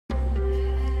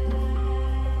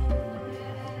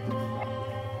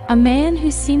A man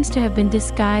who seems to have been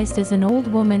disguised as an old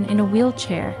woman in a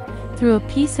wheelchair threw a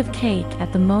piece of cake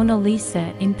at the Mona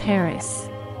Lisa in Paris.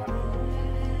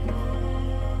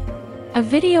 A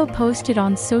video posted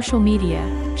on social media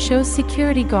shows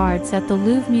security guards at the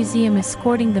Louvre Museum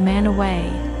escorting the man away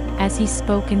as he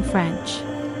spoke in French.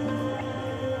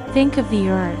 "Think of the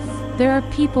earth. There are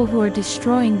people who are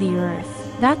destroying the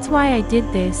earth. That's why I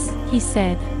did this," he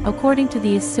said, according to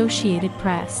the Associated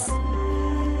Press.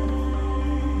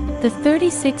 The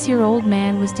 36-year-old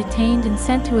man was detained and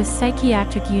sent to a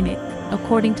psychiatric unit,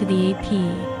 according to the AP.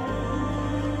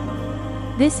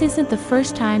 This isn't the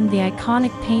first time the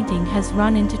iconic painting has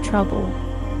run into trouble.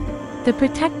 The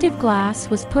protective glass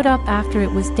was put up after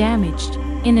it was damaged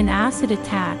in an acid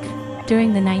attack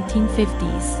during the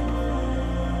 1950s.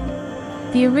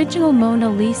 The original Mona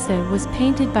Lisa was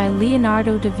painted by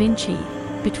Leonardo da Vinci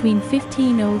between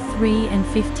 1503 and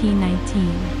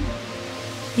 1519.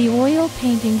 The oil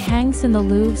painting hangs in the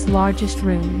Louvre's largest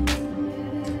room.